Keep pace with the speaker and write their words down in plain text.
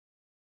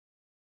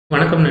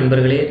வணக்கம்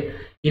நண்பர்களே.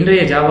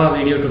 இன்றைய ஜாவா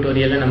வீடியோ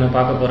டியூட்டோரியலில் நம்ம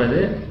பார்க்க போகிறது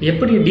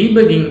எப்படி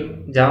டீபக்கிங்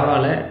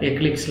ஜாவாவில்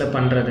எக்லிப்ஸில்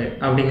பண்ணுறது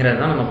அப்படிங்கிறது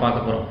தான் நம்ம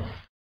பார்க்க போகிறோம்.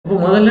 அப்போ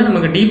முதல்ல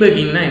நமக்கு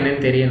டீபக்கிங்னா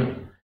என்னன்னு தெரியணும்.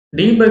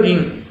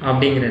 டீபக்கிங்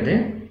அப்படிங்கிறது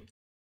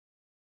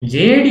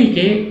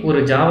ஜேடிகே ஒரு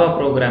ஜாவா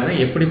ப்ரோக்ராமை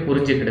எப்படி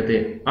புரிஞ்சுக்கிடுது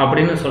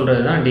அப்படின்னு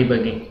சொல்கிறது தான்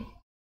டீபக்கிங்.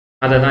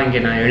 அதை தான்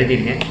இங்கே நான்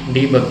எழுதியிருக்கேன்.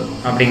 டீபக்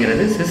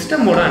அப்படிங்கிறது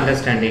சிஸ்டமோட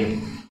அண்டர்ஸ்டாண்டிங்.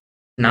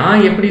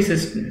 நான் எப்படி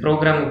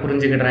ப்ரோக்ராமை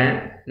புரிஞ்சுக்கிடுறேன்,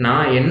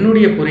 நான்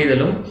என்னுடைய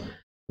புரிதலும்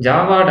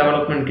ஜாவா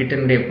டெவலப்மெண்ட்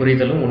கிட்டனுடைய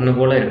புரிதலும் ஒன்று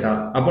போல் இருக்கா?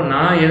 அப்போ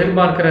நான்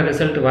எதிர்பார்க்குற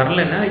ரிசல்ட்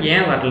வரலைன்னா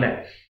ஏன் வரல?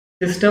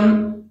 சிஸ்டம்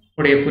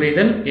உடைய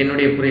புரிதல்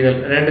என்னுடைய புரிதல்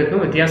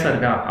ரெண்டுக்கும் வித்தியாசம்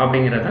இருக்கா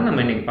அப்படிங்கிறத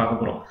நம்ம இன்னைக்கு பார்க்க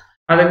போகிறோம்.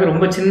 அதுக்கு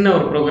ரொம்ப சின்ன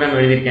ஒரு ப்ரோக்ராம்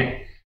எழுதியிருக்கேன்.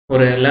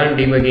 ஒரு லேர்ன்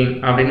டீபக்கிங்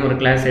அப்படின்னு ஒரு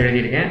கிளாஸ்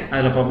எழுதியிருக்கேன்.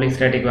 அதில் பப்ளிக்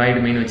ஸ்டாட்டிக்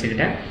வாய்டு மெயின்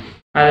வச்சுக்கிட்டேன்.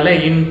 அதில்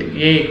இன்ட்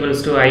a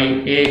 = i,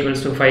 a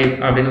 = 5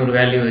 அப்படின்னு ஒரு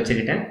வேல்யூ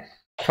வச்சுக்கிட்டேன்.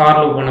 ஃபார்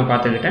லூப் ஒன்று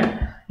பார்த்துக்கிட்டேன்.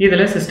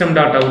 இதில்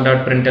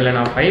system.out.println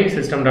of i,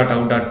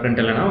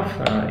 system.out.println of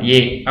a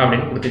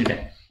அப்படின்னு கொடுத்துக்கிட்டேன்.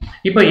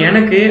 இப்போ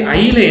எனக்கு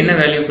ஐயில் என்ன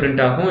வேல்யூ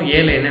பிரிண்ட் ஆகும்,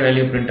 ஏல என்ன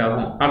வேல்யூ பிரிண்ட்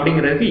ஆகும்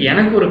அப்படிங்கிறதுக்கு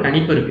எனக்கு ஒரு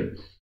கணிப்பு இருக்குது.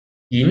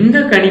 இந்த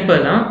கணிப்பை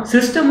தான்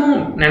சிஸ்டமும்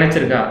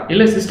நினச்சிருக்கா,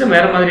 இல்லை சிஸ்டம்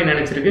வேறு மாதிரி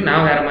நினச்சிருக்கு,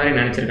 நான் வேறு மாதிரி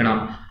நினச்சிருக்கேனா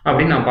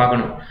அப்படின்னு நான்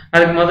பார்க்கணும்.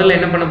 அதுக்கு முதல்ல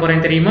என்ன பண்ண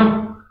போகிறேன் தெரியுமா?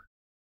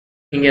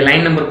 இங்கே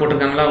லைன் நம்பர்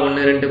போட்டிருக்காங்களா,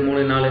 1 2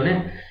 3 4ன்னு.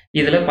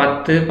 இதில்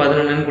 10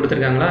 11ன்னு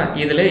கொடுத்துருக்காங்களா.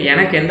 இதில்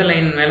எனக்கு எந்த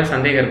லைன் மேலே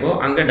சந்தேகம் இருக்கோ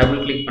அங்கே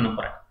டபுள் கிளிக் பண்ண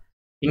போகிறேன்.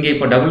 இங்கே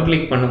இப்போ டபுள்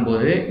கிளிக்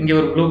பண்ணும்போது இங்கே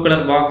ஒரு ப்ளூ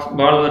கலர்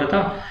பால் வருதா.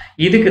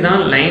 இதுக்கு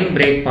தான் லைன்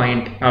பிரேக்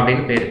பாயிண்ட்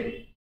அப்படின்னு பேர்.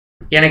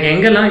 எனக்கு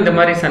எங்கெல்லாம் இந்த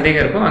மாதிரி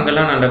சந்தேகம் இருக்கோ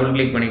அங்கெல்லாம் நான் டபுள்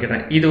கிளிக்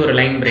பண்ணிக்கிறேன். இது ஒரு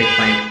லைன் பிரேக்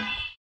பாயிண்ட்.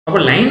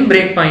 அப்போ லைன்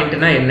பிரேக்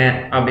பாயிண்ட்னா என்ன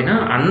அப்படின்னா,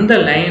 அந்த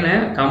லைனை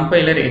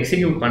கம்பைலர்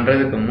எக்ஸிக்யூட்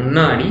பண்ணுறதுக்கு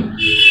முன்னாடி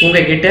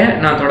உங்ககிட்ட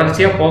நான்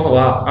தொடர்ச்சியாக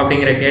போகவா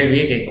அப்படிங்கிற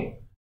கேள்வியே கேட்கும்.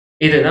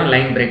 இதுதான்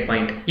லைன் பிரேக்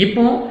பாயிண்ட்.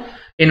 இப்போ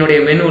என்னுடைய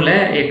மெனுவில்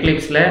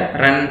எக்லிப்ஸில்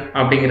ரன்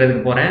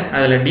அப்படிங்கிறதுக்கு போகிறேன்.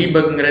 அதில்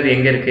டீபக்ங்கிறது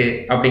எங்கே இருக்குது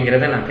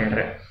அப்படிங்கிறத நான்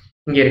தேடுறேன்.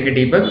 இங்கே இருக்குது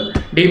டீபக்.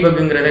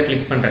 டீபக்குங்கிறத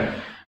கிளிக் பண்ணுறேன்.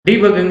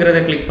 டீபக்குங்கிறத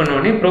கிளிக்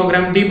பண்ணோடனே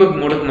ப்ரோக்ராம் டீபக்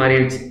மோடுக்கு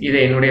மாறிடுச்சு. இதை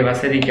என்னுடைய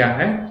வசதிக்காக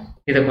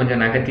இதை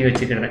கொஞ்சம் நகர்த்தி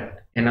வச்சுக்கிறேன்.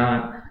 ஏன்னா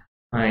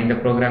இந்த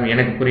ப்ரோக்ராம்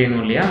எனக்கு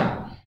புரியணும் இல்லையா.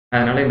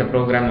 அதனால் இந்த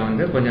ப்ரோக்ராமை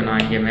வந்து கொஞ்சம்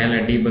நான் இங்கே மேலே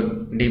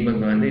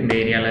டீபக் வந்து இந்த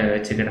ஏரியாவில்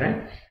வச்சுக்கிறேன்.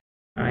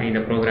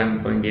 இந்த ப்ரோக்ராம்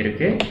இப்போ இங்கே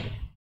இருக்குது.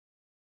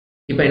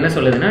 இப்போ என்ன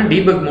சொல்லுதுன்னா,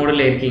 டீபக்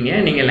மோடில் இருக்கீங்க,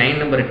 நீங்கள்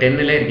லைன் நம்பர்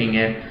 10ல் இருக்கீங்க.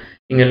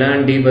 இங்கே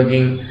லேர்ன்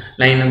டீபக்கிங்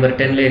லைன் நம்பர்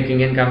 10ல்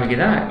இருக்கீங்கன்னு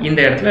காமிக்குதா. இந்த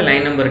இடத்துல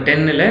லைன் நம்பர்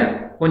 10ல்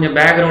கொஞ்சம்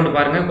பேக்ரவுண்டு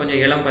பாருங்கள்,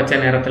 கொஞ்சம் இளம் பச்சை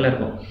நேரத்தில்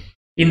இருக்கும்.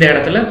 இந்த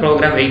இடத்துல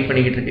ப்ரோக்ராம் வெயிட்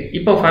பண்ணிக்கிட்டு இருக்கு.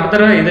 இப்போ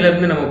ஃபர்தராக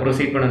இதிலேருந்து நம்ம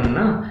ப்ரொசீட்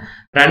பண்ணணும்னா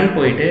ரன்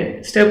போயிட்டு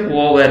ஸ்டெப்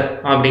ஓவர்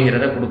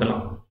அப்படிங்கிறத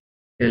கொடுக்கலாம்.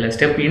 இதில்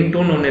ஸ்டெப்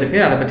இன்டூன்னு ஒன்று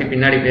இருக்குது, அதை பற்றி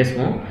பின்னாடி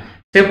பேசுவோம்.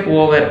 ஸ்டெப்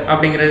ஓவர்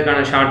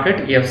அப்படிங்கிறதுக்கான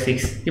ஷார்ட்கட்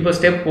F6. இப்போ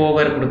ஸ்டெப்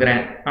ஓவர்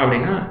கொடுக்குறேன்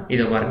அப்படின்னா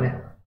இதை பாருங்கள்,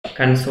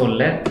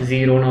 கன்சோலில்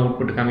 0ன்னு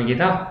அவுட்புட்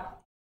காமிக்குதா.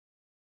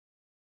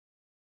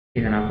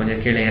 இதை நான்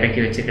கொஞ்சம் கீழே இறக்கி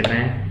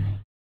வச்சுக்கிறேன்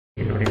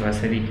என்னுடைய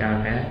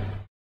வசதிக்காக.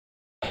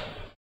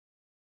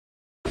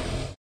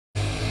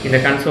 இந்த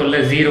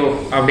கன்சோலில் 0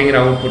 அப்படிங்கிற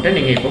அவுட்புட்டை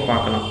நீங்கள் இப்போ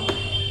பார்க்கலாம்.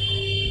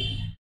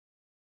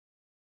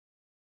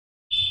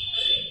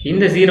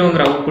 இந்த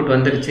 0ங்கிற அவுட்புட்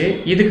வந்துருச்சு.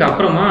 இதுக்கு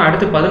அப்புறமா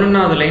அடுத்து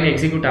 11வது லைன்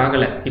எக்ஸிக்யூட்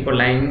ஆகலை. இப்போ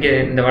இங்கே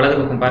இந்த வலது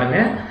பக்கம்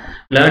பாருங்கள்,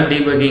 லேர்ன்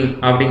டீபக்கிங்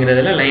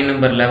அப்படிங்கிறதுல லைன்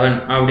நம்பர் 11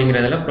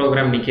 அப்படிங்கிறதுல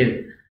ப்ரோக்ராம் நிற்கிது.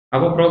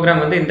 அப்போ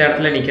ப்ரோக்ராம் வந்து இந்த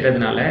இடத்துல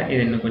நிற்கிறதுனால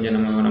இது இன்னும் கொஞ்சம்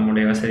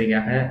நம்முடைய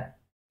வசதிக்காக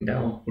இந்த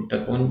அவுட்புட்டை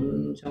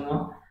கொஞ்சமாக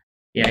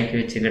இறக்கி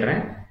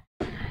வச்சுக்கிடுறேன்.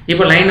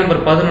 இப்போ லைன் நம்பர்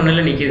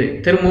 11ல் நிற்கிது.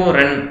 திரும்பவும்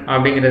ரன்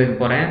அப்படிங்கிறதுக்கு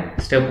போகிறேன்.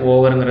 ஸ்டெப்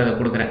ஓவருங்கிறத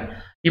கொடுக்குறேன்.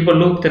 இப்போ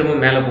லூப் திரும்ப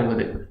மேலே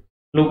போகுது.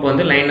 லூப்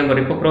வந்து லைன்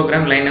நம்பர், இப்போ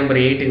ப்ரோக்ராம் லைன் நம்பர்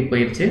 8க்கு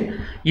போயிடுச்சு.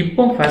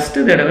 இப்போ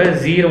ஃபஸ்ட்டு தடவை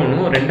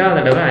 0னும் ரெண்டாவது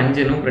தடவை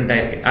 5னும் பிரிண்ட்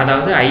ஆயிருக்கு.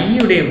 அதாவது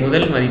ஐயுடைய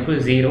முதல் மதிப்பு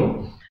 0,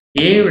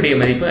 ஏவுடைய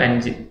மதிப்பு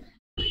 5.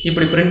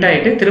 இப்படி பிரிண்ட்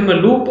ஆகிட்டு திரும்ப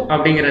லூப்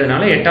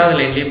அப்படிங்கிறதுனால 8வது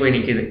லைன்லேயே போய்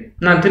நிற்கிது.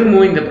 நான்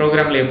திரும்பவும் இந்த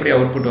ப்ரோக்ராமில் எப்படி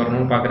அவுட்புட்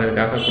வரணும்னு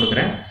பார்க்குறதுக்காக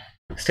கொடுக்குறேன்.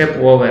 ஸ்டெப்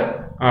ஓவர்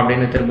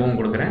அப்படின்னு திரும்பவும்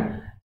கொடுக்குறேன்.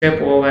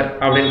 ஸ்டெப் ஓவர்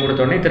அப்படின்னு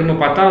கொடுத்தோடனே திரும்ப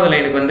 10வது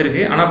லைனுக்கு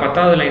வந்திருக்கு. ஆனால்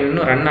 10வது லைன்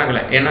இன்னும் ரன்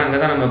ஆகலை. ஏன்னா அங்கே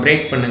தான் நம்ம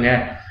பிரேக்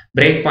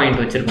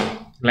பாயிண்ட் வச்சுருக்கோம்,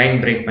 லைன்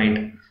பிரேக் பாயிண்ட்.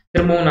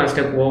 திரும்பவும் நான்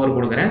ஸ்டெப் ஓவர்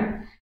கொடுக்குறேன்.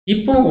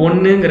 இப்போ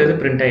 1ங்கிறது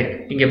பிரிண்ட்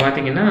ஆகிருக்கு. இங்கே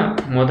பார்த்தீங்கன்னா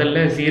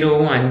முதல்ல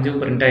 0வும் 5ம்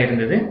பிரிண்ட்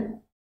ஆகிருந்தது.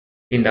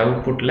 இந்த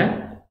அவுட்புட்டில்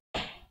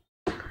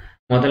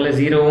முதல்ல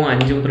 0வும்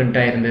 5ம் பிரிண்ட்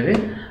ஆகிருந்தது.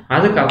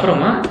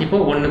 அதுக்கப்புறமா இப்போ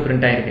 1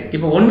 பிரிண்ட் ஆகிருக்கு.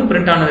 இப்போ 1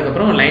 பிரிண்ட்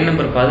ஆனதுக்கப்புறம் லைன்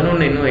நம்பர்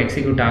 11 இன்னும்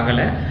எக்ஸிக்யூட்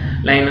ஆகலை.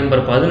 லைன்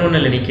நம்பர்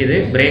 11ல் நிற்கிது.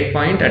 Break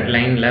point at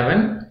line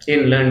 11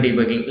 in learn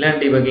debugging. Learn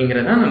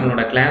டீபக்கிங்கிறது தான்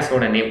நம்மளோட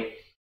கிளாஸோட நேம்.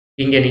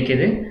 இங்கே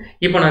நிற்கிது.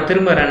 இப்போ நான்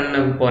திரும்ப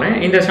ரன்னுக்கு போகிறேன்.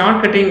 இந்த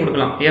ஷார்ட்கட்டையும்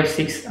கொடுக்கலாம்,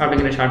 F6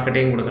 அப்படிங்கிற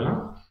ஷார்ட்கட்டையும் கொடுக்கலாம்.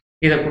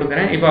 இதை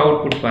கொடுக்குறேன். இப்போ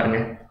அவுட்புட்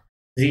பாருங்கள்,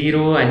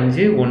 0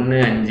 5 1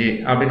 5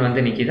 அப்படின்னு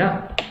வந்து நிற்கிதா.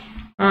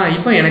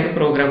 இப்போ எனக்கு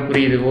ப்ரோக்ராம்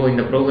புரியுது. ஓ,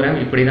 இந்த ப்ரோக்ராம்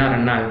இப்படி தான்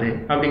ரன் ஆகுது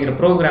அப்படிங்கிற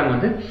ப்ரோக்ராம்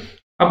வந்து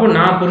அப்போ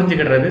நான்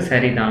புரிஞ்சுக்கிடுறது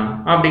சரிதான்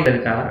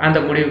அப்படிங்கிறதுக்காக அந்த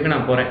முடிவுக்கு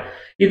நான் போகிறேன்.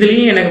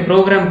 இதுலேயும் எனக்கு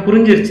ப்ரோக்ராம்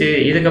புரிஞ்சிருச்சு,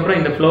 இதுக்கப்புறம்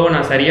இந்த ஃப்ளோவை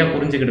நான் சரியாக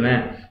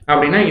புரிஞ்சுக்கிடுவேன்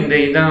அப்படின்னா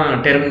இதான்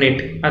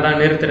டெர்மினேட், அதான்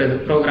நிறுத்துறது,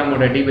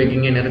 ப்ரோக்ராமோட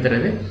டீபக்கிங்கை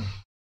நிறுத்துறது.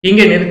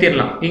 இங்கே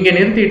நிறுத்திடலாம். இங்கே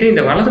நிறுத்திட்டு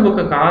இந்த வலது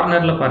பக்கம்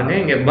கார்னரில்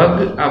பாருங்கள், இங்கே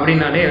பக்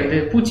அப்படின்னாலே வந்து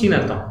பூச்சின்னு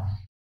அர்த்தம்.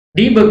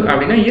 டீபக்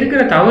அப்படின்னா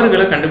இருக்கிற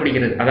தவறுகளை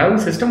கண்டுபிடிக்கிறது. அதாவது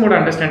சிஸ்டமோட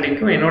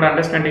அண்டர்ஸ்டாண்டிங்க்கும் என்னோட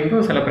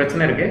அண்டர்ஸ்டாண்டிங்க்கும் சில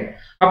பிரச்சனை இருக்கு.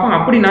 அப்போ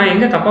அப்படி நான்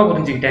எங்கே தப்பாக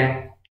புரிஞ்சுக்கிட்டேன்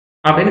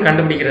அப்படின்னு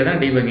கண்டுபிடிக்கிறது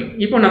தான் டீபக்கிங்.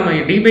 இப்போ நம்ம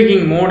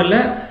டீபக்கிங் மோடில்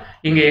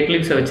இங்கே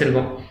எக்லிப்ஸை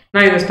வச்சுருக்கோம்.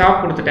 நான் இதை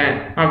ஸ்டாப் கொடுத்துட்டேன்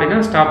அப்படின்னா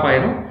ஸ்டாப்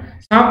ஆயிரும்.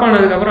 ஸ்டாப்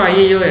ஆனதுக்கப்புறம்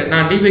ஐயோ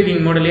நான்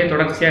டீபக்கிங் மோட்லேயே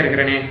தொடர்ச்சியாக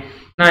இருக்கிறேனே,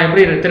 நான்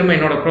எப்படி திரும்ப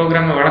என்னோட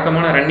ப்ரோக்ராமை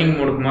வழக்கமான ரன்னிங்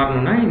மோடுக்கு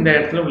மாறணும்னா இந்த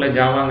இடத்துல உள்ள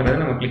ஜாவாங்கிறத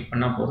நம்ம கிளிக்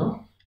பண்ணால் போதும்,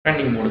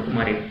 ரன்னிங் மோடுக்கு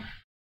மாறிடும்.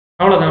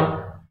 அவ்வளோதான்.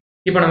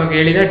 இப்போ நமக்கு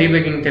எளிதாக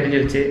டீபக்கிங்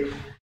தெரிஞ்சிருச்சு.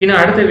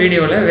 இன்னும் அடுத்த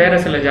வீடியோவில் வேறு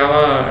சில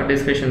ஜாவா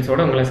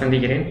டிஸ்கஷன்ஸோடு உங்களை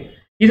சந்திக்கிறேன்.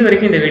 இது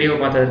வரைக்கும் இந்த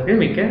வீடியோ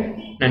பார்த்ததற்கு மிக்க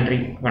நன்றி.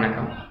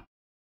 வணக்கம்.